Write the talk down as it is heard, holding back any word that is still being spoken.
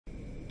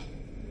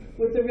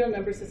with the real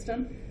number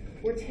system.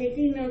 We're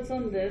taking notes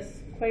on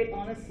this, quite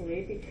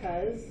honestly,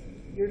 because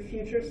your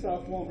future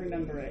self won't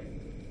remember it.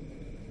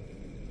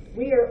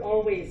 We are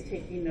always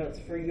taking notes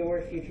for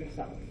your future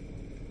self,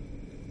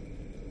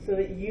 so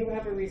that you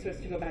have a resource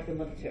to go back and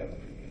look to.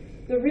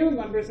 The real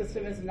number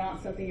system is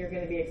not something you're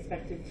going to be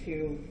expected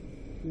to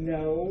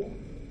know.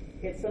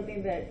 It's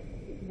something that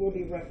will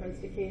be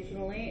referenced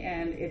occasionally,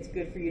 and it's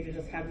good for you to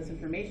just have this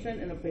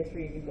information in a place where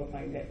you can go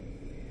find it.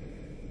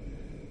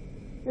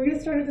 We're going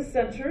to start at the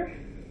center.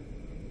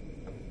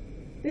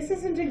 This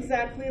isn't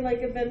exactly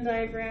like a Venn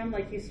diagram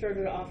like you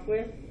started off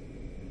with,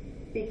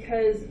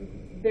 because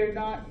they're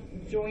not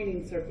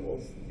joining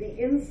circles. The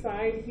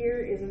inside here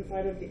is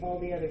inside of all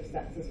the other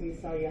sets, as we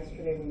saw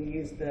yesterday when we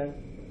used the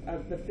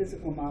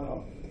physical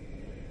model.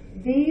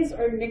 These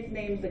are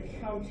nicknamed the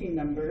counting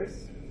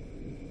numbers,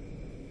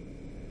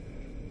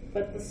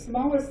 but the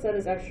smallest set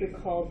is actually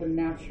called the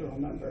natural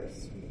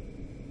numbers.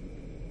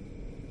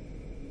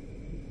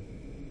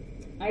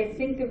 I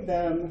think of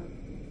them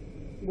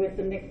with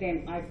the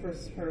nickname I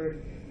first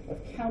heard of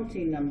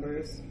counting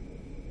numbers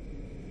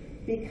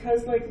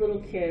because, like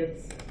little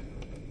kids,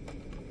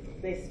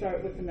 they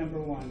start with the number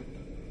 1.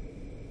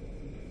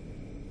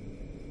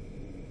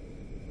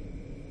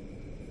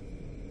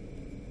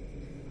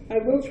 I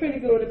will try to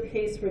go at a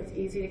pace where it's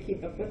easy to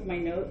keep up with my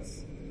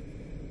notes,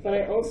 but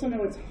I also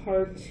know it's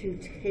hard to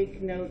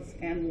take notes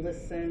and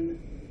listen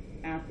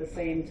at the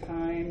same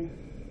time.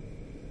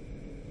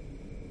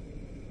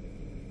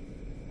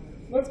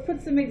 Let's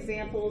put some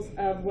examples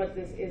of what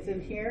this is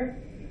in here.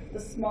 The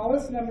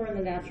smallest number in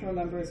the natural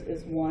numbers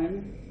is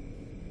 1,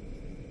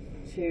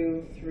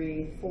 2,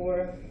 3,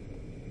 4,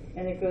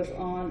 and it goes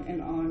on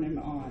and on and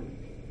on.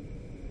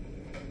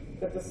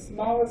 But the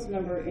smallest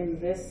number in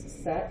this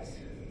set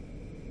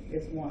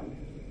is 1.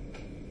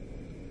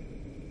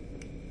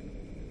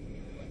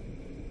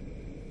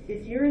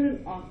 If you're in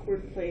an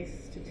awkward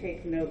place to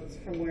take notes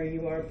from where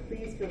you are,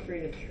 please feel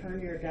free to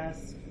turn your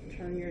desk,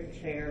 turn your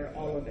chair,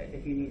 all of it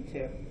if you need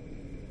to.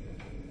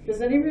 Does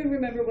anybody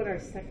remember what our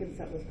second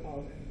set was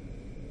called?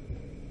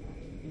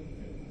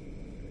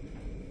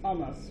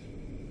 Almost.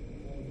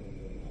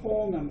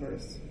 Whole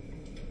numbers.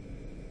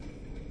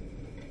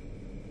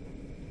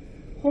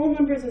 Whole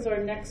numbers is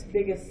our next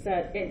biggest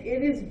set, and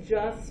it is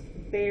just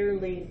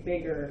barely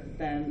bigger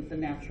than the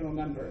natural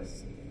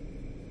numbers.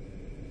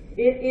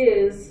 It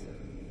is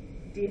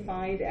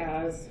defined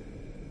as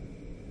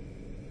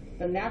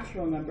the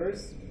natural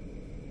numbers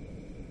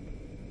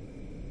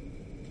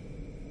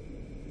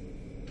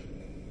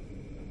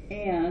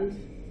and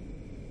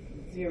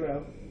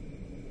 0.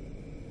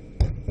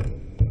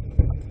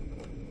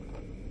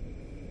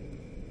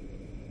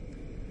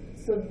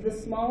 So the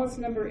smallest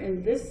number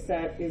in this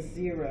set is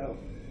 0,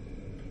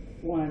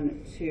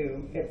 1,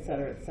 2,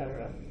 etc.,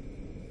 etc.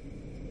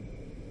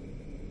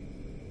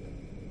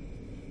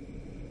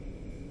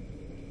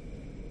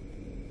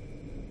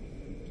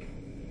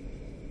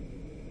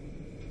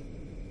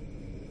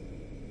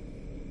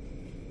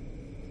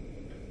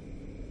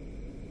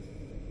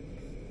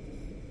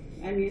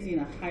 I'm using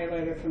a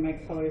highlighter for my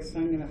colors, so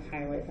I'm going to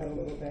highlight that a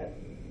little bit.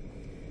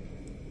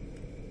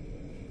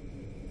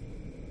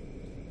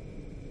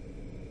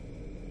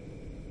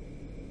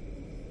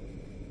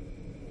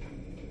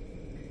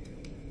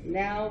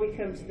 Now we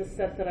come to the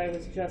set that I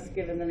was just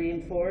given the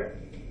name for.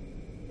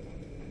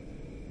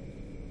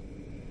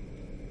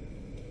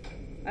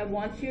 I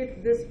want you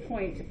at this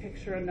point to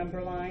picture a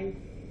number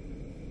line.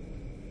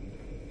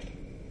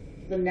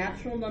 The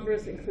natural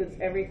numbers includes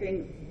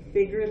everything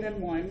bigger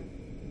than 1.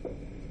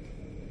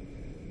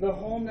 The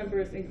whole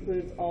numbers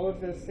includes all of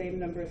those same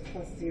numbers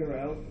plus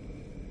 0.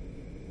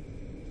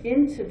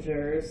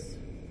 Integers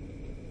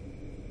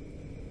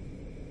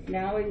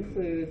now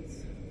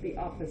includes the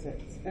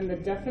opposites. And the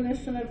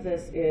definition of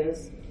this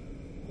is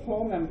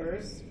whole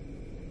numbers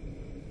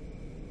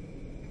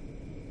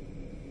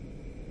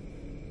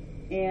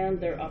and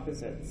their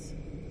opposites.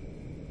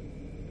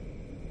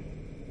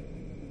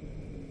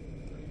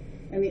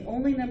 And the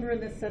only number in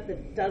this set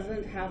that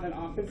doesn't have an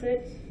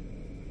opposite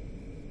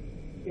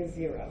is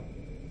 0.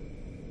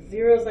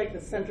 0 is like the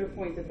center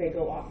point that they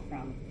go off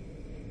from.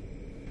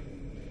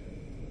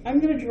 I'm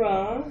going to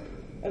draw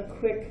a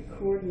quick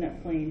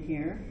coordinate plane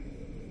here.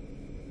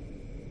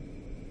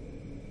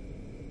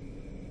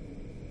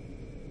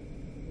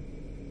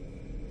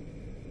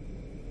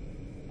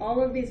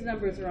 All of these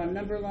numbers are on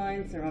number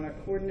lines, they're on our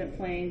coordinate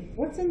plane.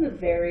 What's in the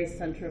very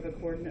center of a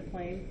coordinate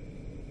plane?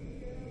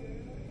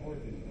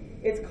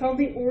 It's called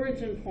the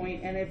origin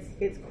point, and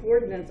its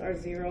coordinates are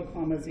 0,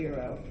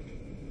 0.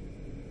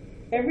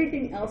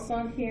 Everything else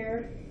on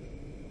here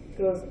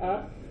goes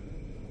up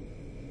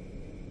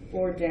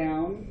or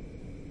down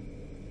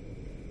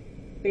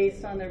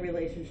based on their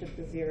relationship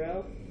to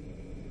 0,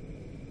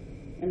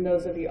 and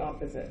those are the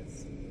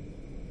opposites.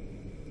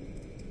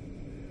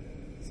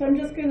 So I'm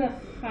just going to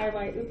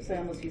highlight, oops, I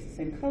almost used the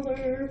same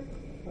color.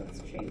 Let's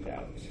change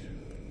out.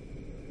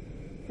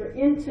 For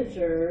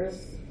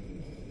integers,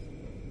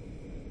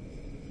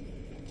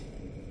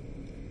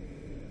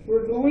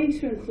 we're going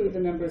to include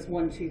the numbers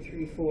 1, 2,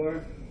 3,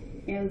 4.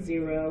 and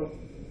 0.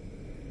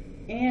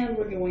 And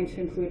we're going to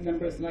include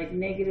numbers like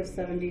negative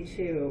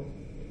 72.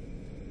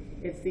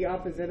 It's the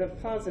opposite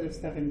of positive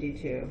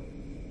 72.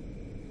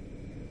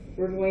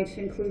 We're going to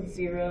include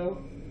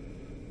 0,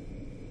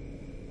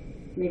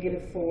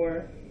 negative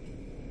 4,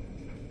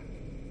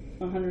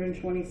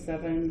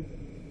 127.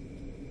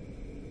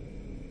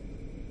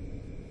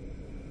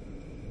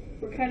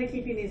 We're kind of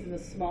keeping these in the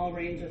small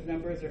range of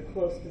numbers or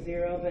close to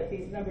 0, but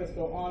these numbers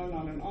go on and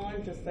on and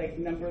on, just like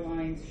number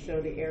lines show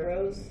the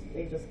arrows.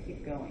 They just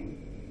keep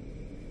going.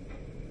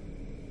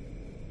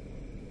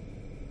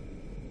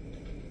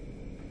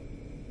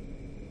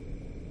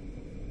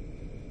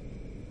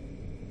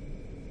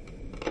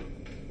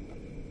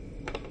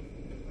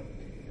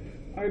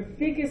 Our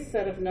biggest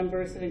set of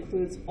numbers that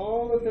includes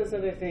all of those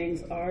other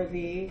things are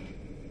the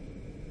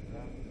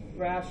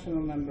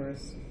rational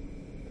numbers.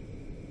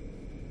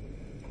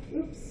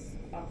 Oops,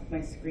 off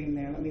my screen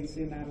there. Let me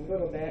zoom out a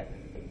little bit.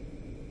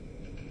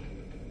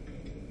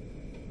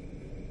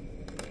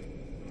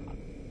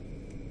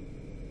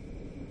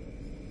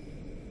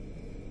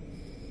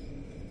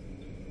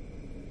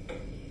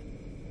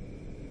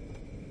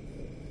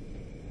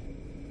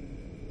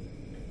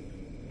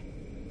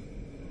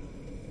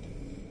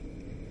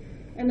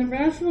 And the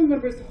rational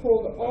numbers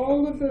hold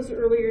all of those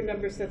earlier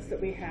number sets that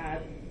we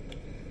had,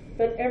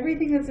 but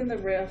everything that's in the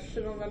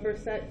rational number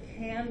set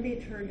can be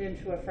turned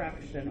into a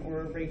fraction or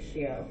a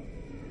ratio.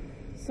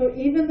 So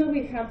even though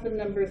we have the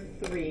number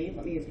 3,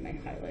 let me use my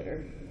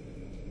highlighter.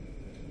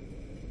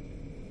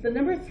 The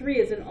number 3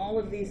 is in all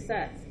of these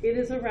sets. It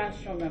is a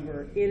rational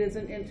number, it is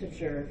an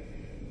integer,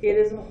 it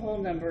is a whole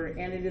number,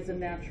 and it is a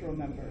natural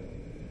number.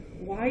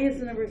 Why is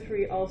the number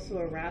 3 also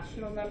a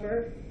rational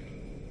number?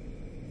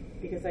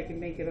 Because I can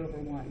make it over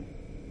 1.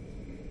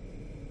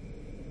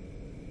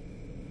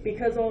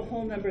 Because all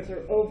whole numbers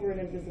are over an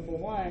invisible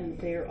 1,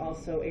 they are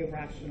also a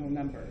rational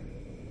number.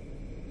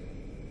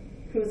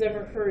 Who's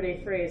ever heard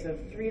a phrase of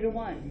 3 to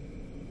 1?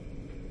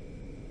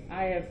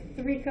 I have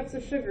 3 cups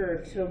of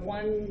sugar to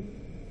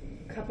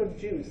 1 cup of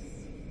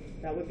juice.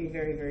 That would be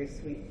very, very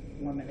sweet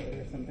lemonade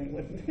or something,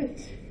 wouldn't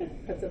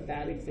it? That's a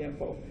bad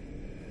example.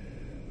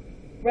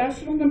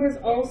 Rational numbers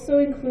also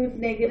include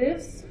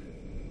negatives.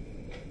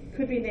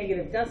 Could be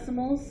negative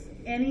decimals,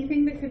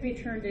 anything that could be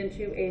turned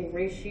into a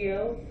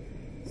ratio.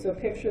 So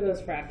picture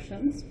those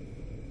fractions.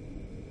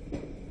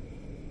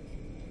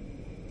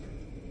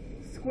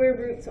 Square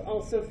roots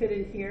also fit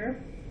in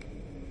here,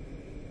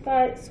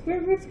 but square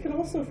roots can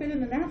also fit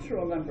in the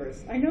natural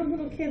numbers. I know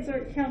little kids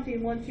aren't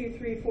counting 1, 2,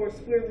 3, 4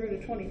 square root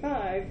of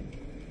 25,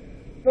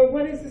 but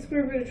what is the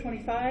square root of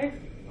 25?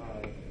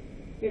 5.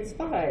 It's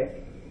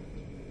 5.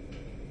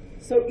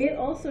 So it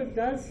also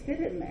does fit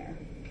in there.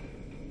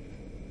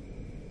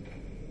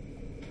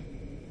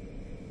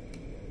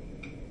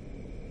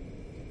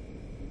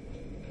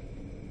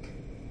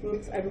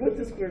 Oops, I wrote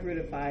the square root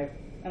of 5,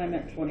 and I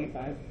meant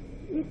 25.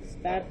 Oops,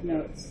 bad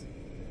notes.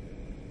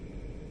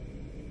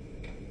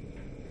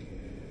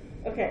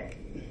 Okay,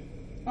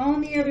 on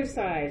the other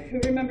side,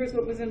 who remembers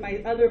what was in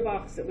my other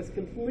box that was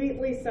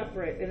completely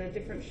separate in a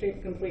different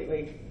shape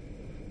completely?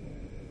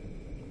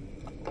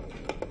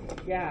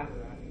 Yeah,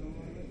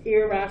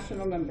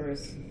 irrational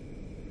numbers.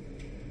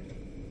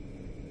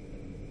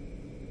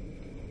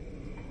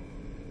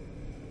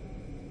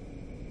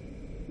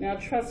 Now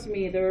trust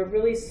me, there are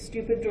really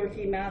stupid,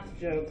 dorky math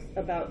jokes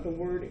about the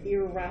word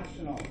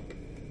irrational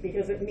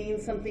because it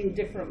means something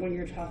different when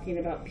you're talking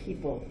about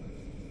people.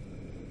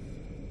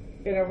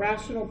 An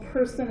irrational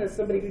person is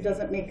somebody who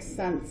doesn't make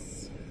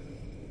sense.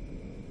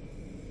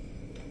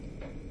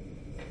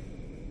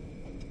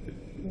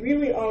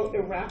 Really all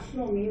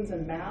irrational means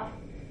in math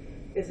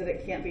is that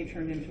it can't be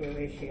turned into a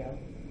ratio.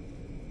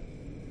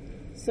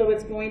 So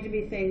it's going to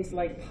be things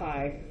like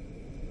pi.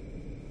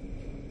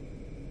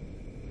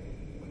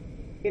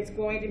 It's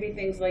going to be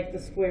things like the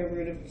square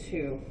root of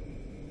 2.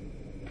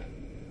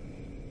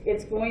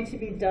 It's going to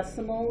be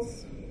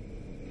decimals.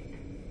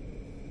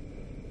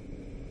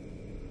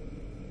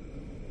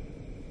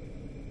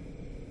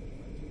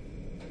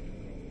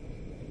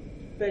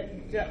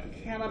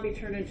 That cannot be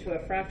turned into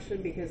a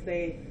fraction because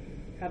they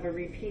have a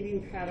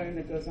repeating pattern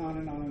that goes on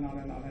and on and on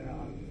and on and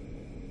on.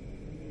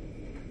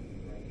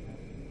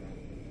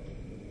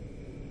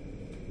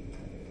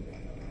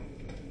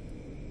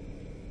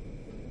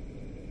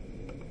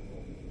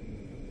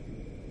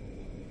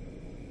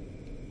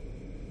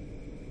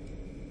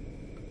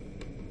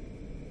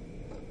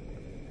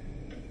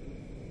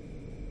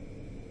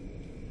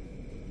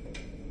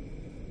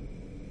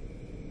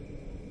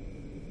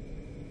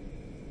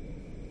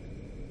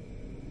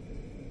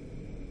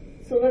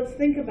 So let's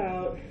think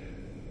about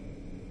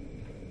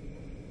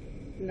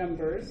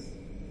numbers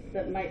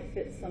that might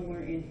fit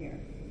somewhere in here.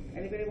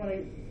 Anybody want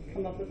to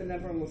come up with a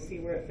number and we'll see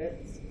where it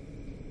fits?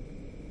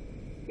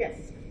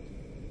 Yes?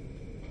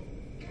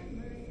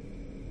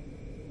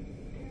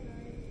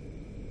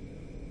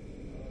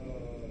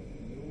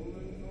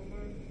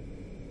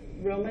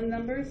 Roman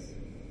numbers?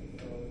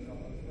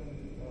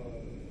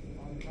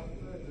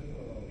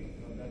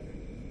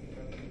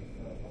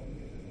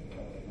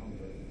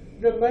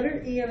 The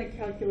letter E on a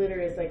calculator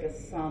is like a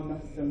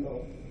sum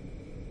symbol.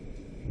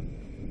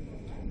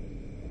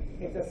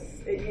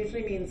 It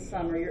usually means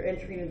sum, or you're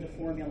entering into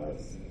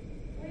formulas.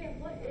 Oh yeah,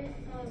 what is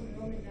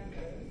Roman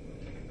numbers?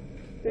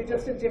 They're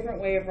just a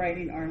different way of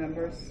writing our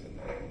numbers.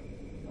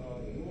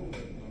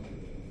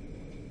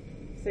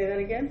 Say that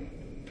again?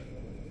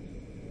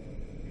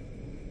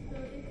 So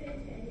is it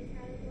into any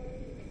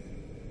category?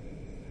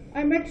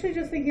 I'm actually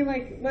just thinking,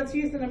 like, let's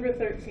use the number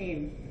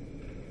 13.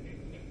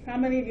 How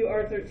many of you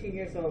are 13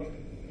 years old?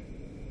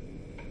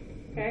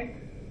 Okay?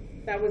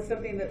 That was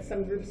something that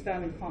some groups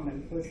found in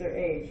common, was their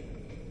age.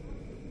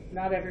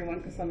 Not everyone,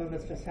 because some of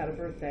us just had a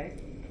birthday.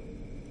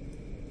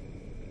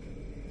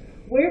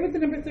 Where would the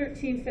number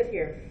 13 fit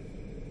here?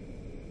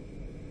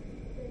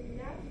 The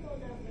natural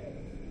number.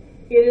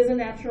 It is a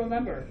natural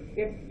number.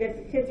 If the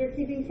kids are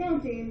keeping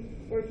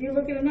counting, or if you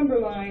look at a number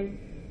line,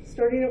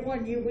 starting at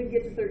 1, you would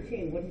get to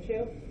 13, wouldn't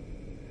you?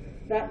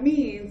 That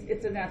means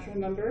it's a natural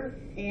number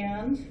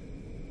and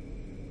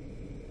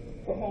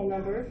a whole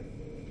number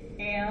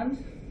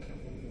and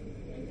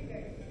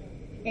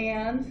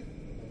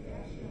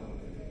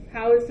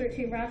how is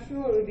 13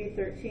 rational? It would be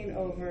 13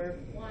 over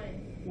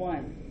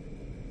 1.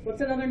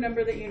 What's another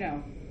number that you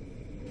know?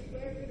 The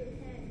square root of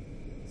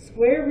 10.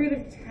 Square root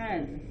of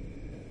 10.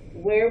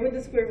 Where would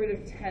the square root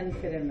of 10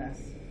 fit in this?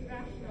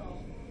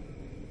 Rational.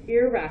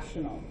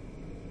 Irrational.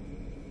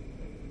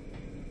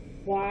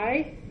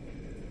 Why?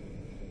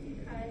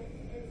 Because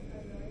it's a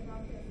really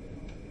long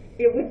decimal.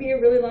 It would be a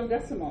really long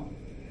decimal.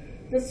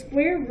 The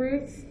square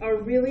roots are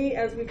really,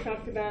 as we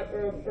talked about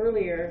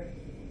earlier,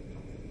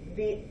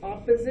 the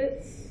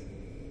opposites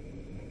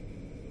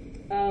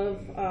of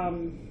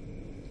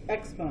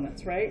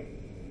exponents, right?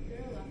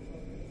 They're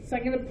leftovers. So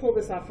I'm going to pull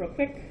this off real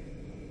quick.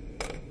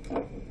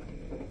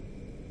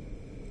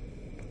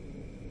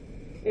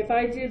 If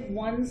I did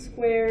 1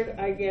 squared,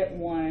 I get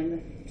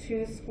 1.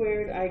 2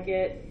 squared, I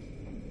get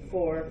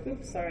 4.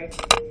 Oops, sorry.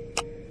 Oh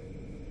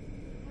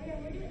yeah,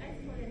 where do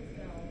exponents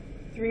go?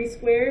 3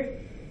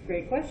 squared,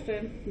 great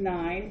question,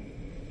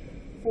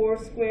 9. 4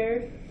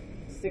 squared,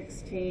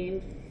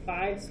 16.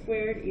 5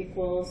 squared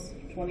equals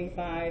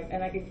 25,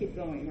 and I could keep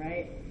going,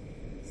 right?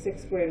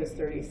 6 squared is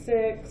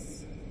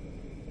 36,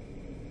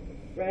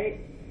 right?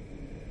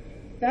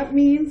 That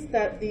means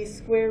that the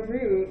square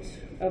root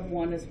of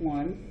 1 is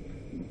 1.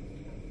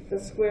 The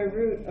square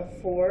root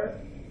of 4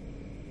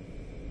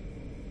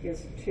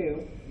 is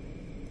 2.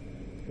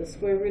 The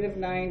square root of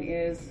 9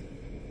 is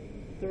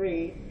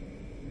 3.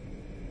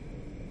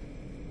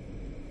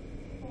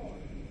 4.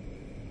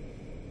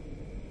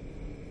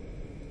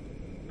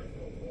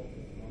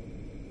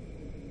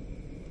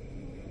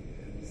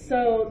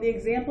 So the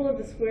example of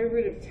the square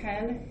root of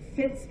 10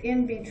 fits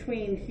in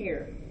between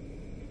here.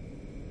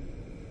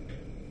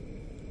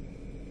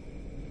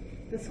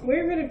 The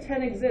square root of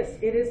 10 exists.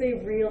 It is a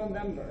real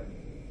number.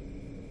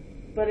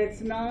 But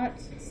it's not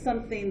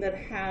something that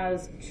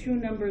has two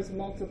numbers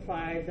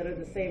multiplied that are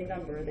the same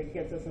number that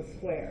gets us a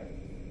square.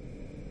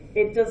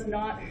 It does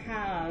not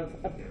have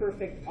a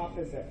perfect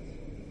opposite.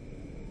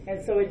 And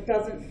so it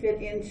doesn't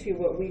fit into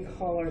what we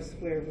call our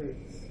square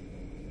roots.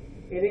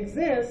 It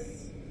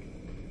exists,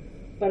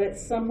 but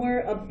it's somewhere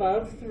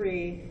above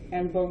 3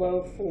 and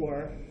below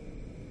 4,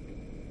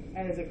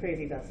 and is a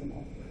crazy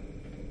decimal,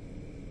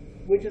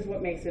 which is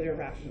what makes it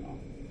irrational.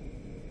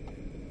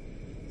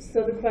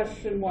 So the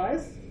question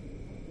was,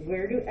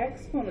 where do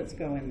exponents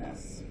go in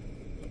this?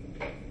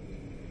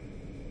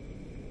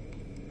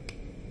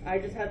 I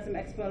just had some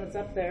exponents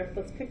up there.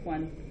 Let's pick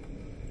one.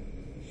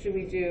 Should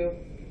we do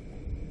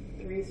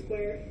 3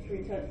 squared,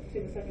 3 to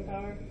the second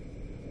power?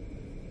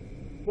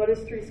 What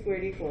does 3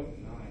 squared equal?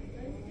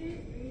 Let's do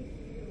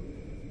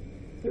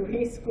 3 cubed.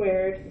 3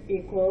 squared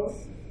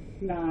equals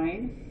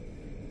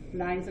 9.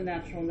 9's a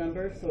natural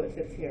number, so it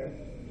fits here.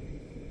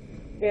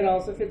 It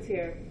also fits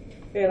here.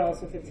 It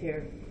also fits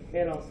here.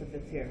 It also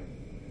fits here.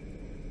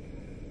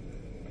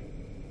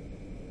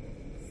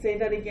 Say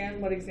that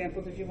again. What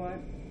example did you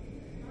want?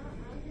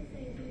 I'll just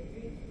say do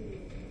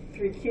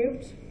 3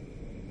 cubed. 3 cubed?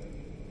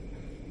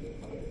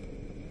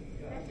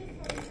 That's just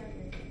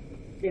 27.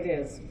 It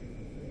is.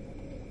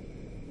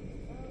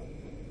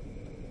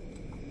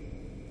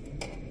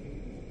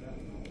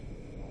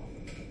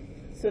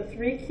 So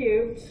 3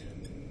 cubed,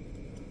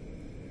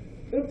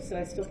 oops, and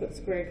I still put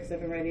squared because I've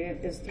been writing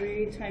it, is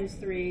 3 times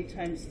 3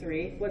 times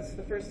 3. What's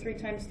the first 3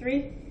 times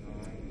 3? 9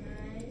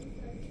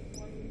 plus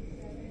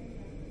 47.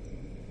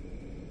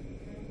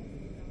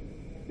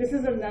 This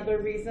is another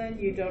reason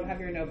you don't have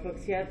your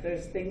notebooks yet.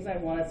 There's things I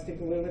want us to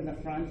glue in the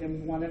front,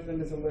 and one of them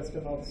is a list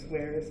of all the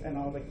squares and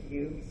all the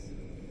cubes,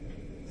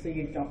 so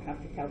you don't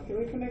have to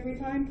calculate them every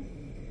time.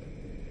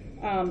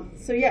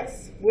 So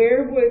yes,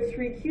 where would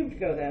 3 cubed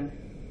go then?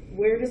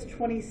 Where does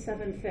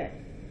 27 fit?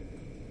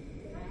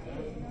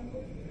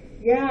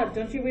 Yeah,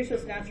 don't you wish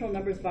this natural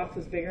numbers box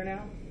was bigger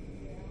now?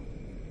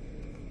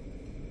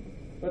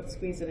 Let's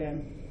squeeze it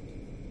in.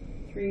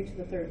 3 to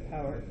the third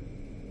power.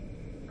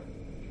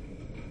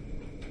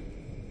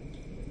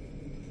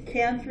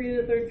 Can 3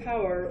 to the third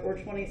power, or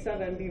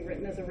 27, be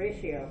written as a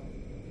ratio?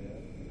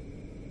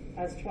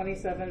 as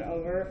 27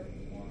 over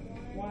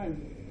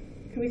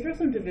 1. Can we throw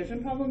some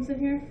division problems in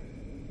here?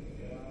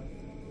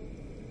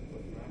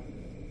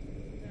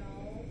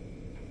 No.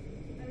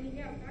 I mean,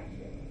 yeah,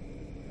 fractions.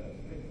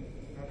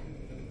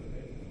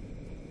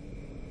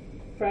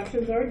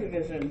 Fractions are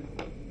division.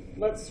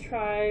 Let's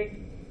try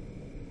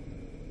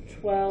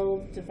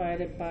 12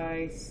 divided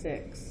by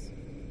 6.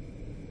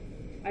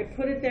 I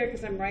put it there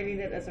because I'm writing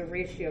it as a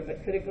ratio,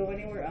 but could it go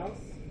anywhere else?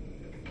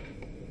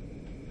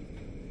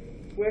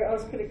 Where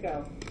else could it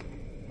go?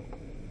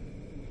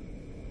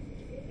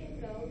 It can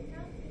go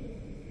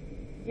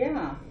counting.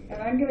 Yeah,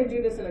 and I'm going to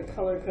do this in a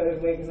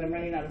color-coded way because I'm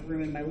running out of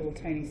room in my little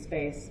tiny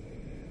space.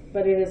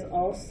 But it is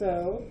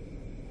also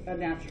a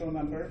natural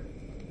number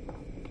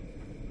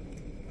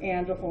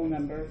and a whole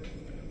number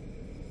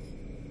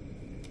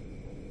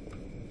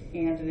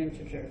and an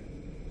integer.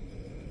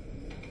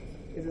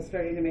 Is it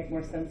starting to make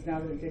more sense now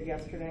than it did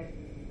yesterday?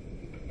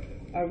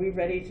 Are we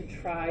ready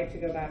to try to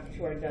go back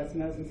to our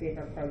Desmos and see if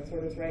our card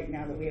sort is right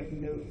now that we have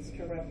notes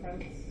to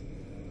reference?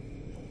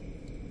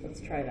 Let's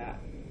try that.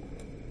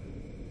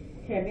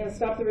 Okay, I'm going to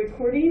stop the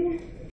recording.